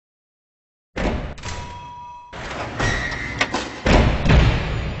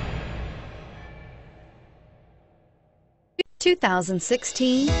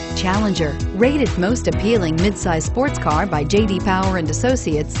2016 Challenger. Rated most appealing midsize sports car by J.D. Power and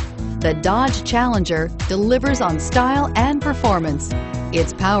Associates, the Dodge Challenger delivers on style and performance.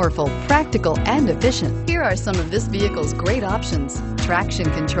 It's powerful, practical, and efficient. Here are some of this vehicle's great options: traction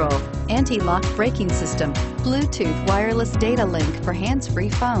control, anti-lock braking system, Bluetooth wireless data link for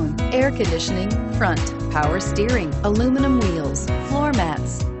hands-free phone, air conditioning, front, power steering, aluminum wheels, floor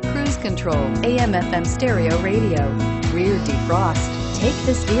mats, cruise control, AM/FM stereo radio, rear defrost. Take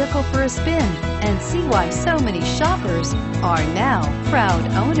this vehicle for a spin and see why so many shoppers are now proud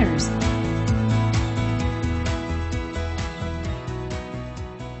owners.